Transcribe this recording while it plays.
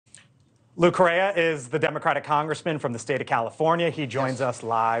Lou Correa is the Democratic congressman from the state of California. He joins us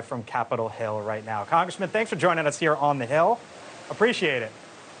live from Capitol Hill right now. Congressman, thanks for joining us here on the Hill. Appreciate it.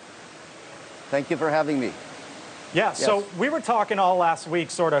 Thank you for having me. Yeah, so we were talking all last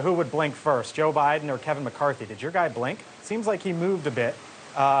week sort of who would blink first, Joe Biden or Kevin McCarthy. Did your guy blink? Seems like he moved a bit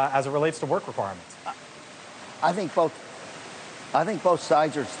as it relates to work requirements. I think both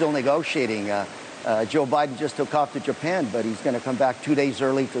sides are still negotiating. Joe Biden just took off to Japan, but he's going to come back 2 days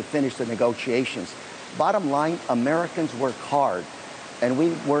early to finish the negotiations. Bottom line, Americans work hard, and we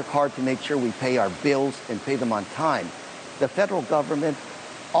work hard to make sure we pay our bills and pay them on time. The federal government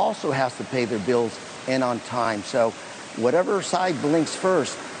also has to pay their bills and on time. So whatever side blinks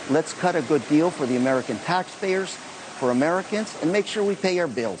first, let's cut a good deal for the American taxpayers, for Americans, and make sure we pay our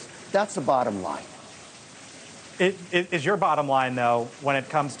bills. That's the bottom line. Is your bottom line, though, when it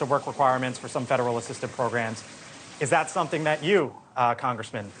comes to work requirements for some federal assisted programs, is that something that you,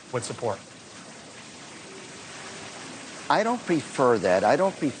 Congressman, would support? I don't prefer that. I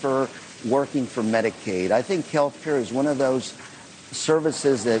don't prefer working for Medicaid. I think health care is one of those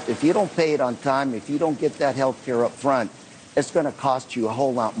services that if you don't pay it on time, if you don't get that health care up front, it's going to cost you a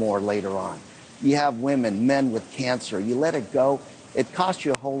whole lot more later on. You have women, men with cancer. You let it go, it costs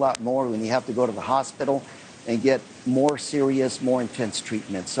you a whole lot more when you have to go to the hospital and get more serious, more intense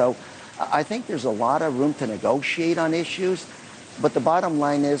treatment. So I think there's a lot of room to negotiate on issues, but the bottom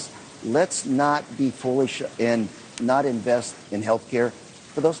line is let's not be foolish and not invest in health care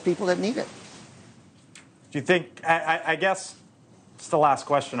for those people that need it. Do you think, I guess, it's the last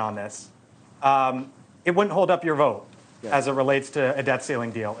question on this, it wouldn't hold up your vote as it relates to a debt ceiling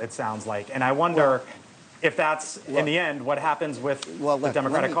deal, it sounds like. And I wonder if that's, in the end, what happens with the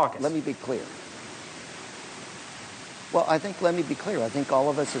Democratic caucus. Let me be clear. Well, let me be clear. I think all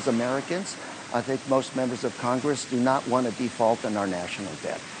of us as Americans, I think most members of Congress do not want to default on our national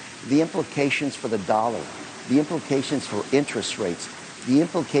debt. The implications for the dollar, the implications for interest rates, the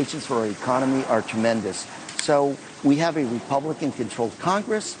implications for our economy are tremendous. So we have a Republican-controlled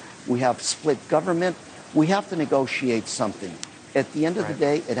Congress. We have split government. We have to negotiate something. At the end of the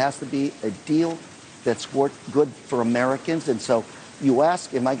day, it has to be a deal that's good for Americans. And so you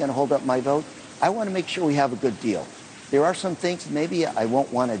ask, am I going to hold up my vote? I want to make sure we have a good deal. There are some things maybe I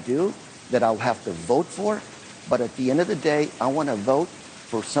won't want to do that I'll have to vote for. But at the end of the day, I want to vote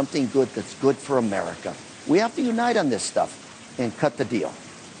for something good that's good for America. We have to unite on this stuff and cut the deal.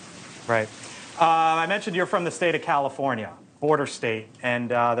 Right. I mentioned you're from the state of California, border state,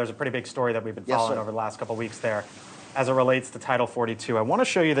 and there's a pretty big story that we've been following over the last couple of weeks there as it relates to Title 42. I want to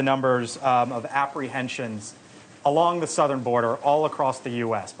show you the numbers of apprehensions along the southern border all across the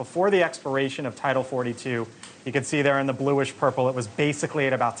U.S. Before the expiration of Title 42, you can see there in the bluish purple, it was basically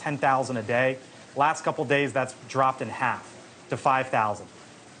at about 10,000 a day. Last couple of days, that's dropped in half to 5,000.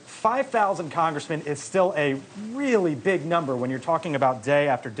 5,000, Congressman, is still a really big number when you're talking about day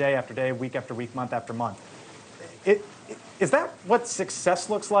after day after day, week after week, month after month. Is that what success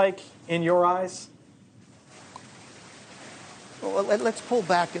looks like in your eyes? Well, let's pull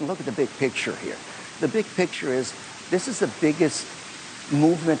back and look at the big picture here. The big picture is this is the biggest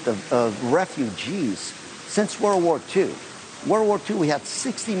movement of refugees since World War II. World War II, we had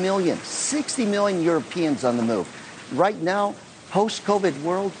 60 million Europeans on the move. Right now, post-COVID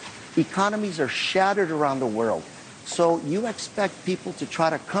world, economies are shattered around the world. So you expect people to try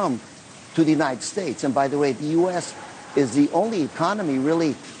to come to the United States. And by the way, the U.S. is the only economy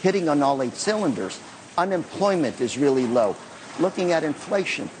really hitting on all 8 cylinders. Unemployment is really low. Looking at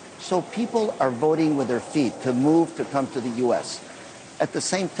inflation. So people are voting with their feet to move to come to the U.S. At the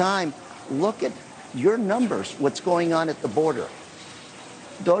same time, look at your numbers, what's going on at the border.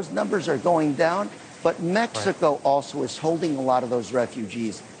 Those numbers are going down, but Mexico also is holding a lot of those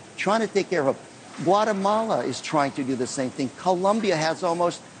refugees, trying to take care of them. Guatemala is trying to do the same thing. Colombia has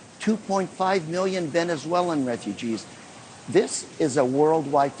almost 2.5 million Venezuelan refugees. This is a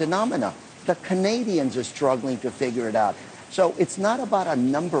worldwide phenomenon. The Canadians are struggling to figure it out. So it's not about a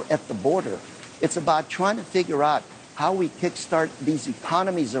number at the border. It's about trying to figure out how we kickstart these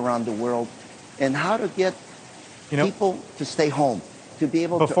economies around the world and how to get people to stay home, to be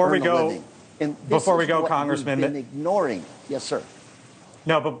able to earn a living. And before we go, Congressman, you've been ignoring. Yes, sir.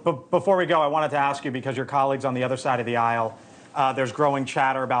 No, but before we go, I wanted to ask you, because your colleagues on the other side of the aisle, there's growing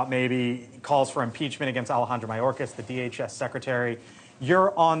chatter about maybe calls for impeachment against Alejandro Mayorkas, the DHS secretary.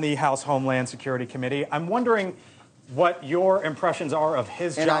 You're on the House Homeland Security Committee. I'm wondering what your impressions are of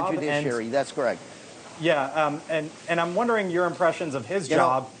his job. And on judiciary, that's correct. Yeah, and I'm wondering your impressions of his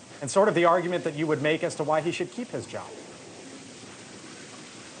job and sort of the argument that you would make as to why he should keep his job.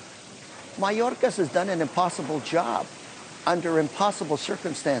 Mayorkas has done an impossible job under impossible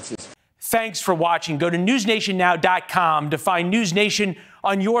circumstances. Thanks for watching. Go to newsnationnow.com to find NewsNation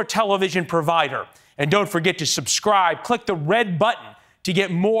on your television provider. And don't forget to subscribe. Click the red button to get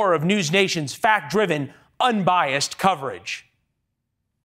more of NewsNation's fact-driven, unbiased coverage.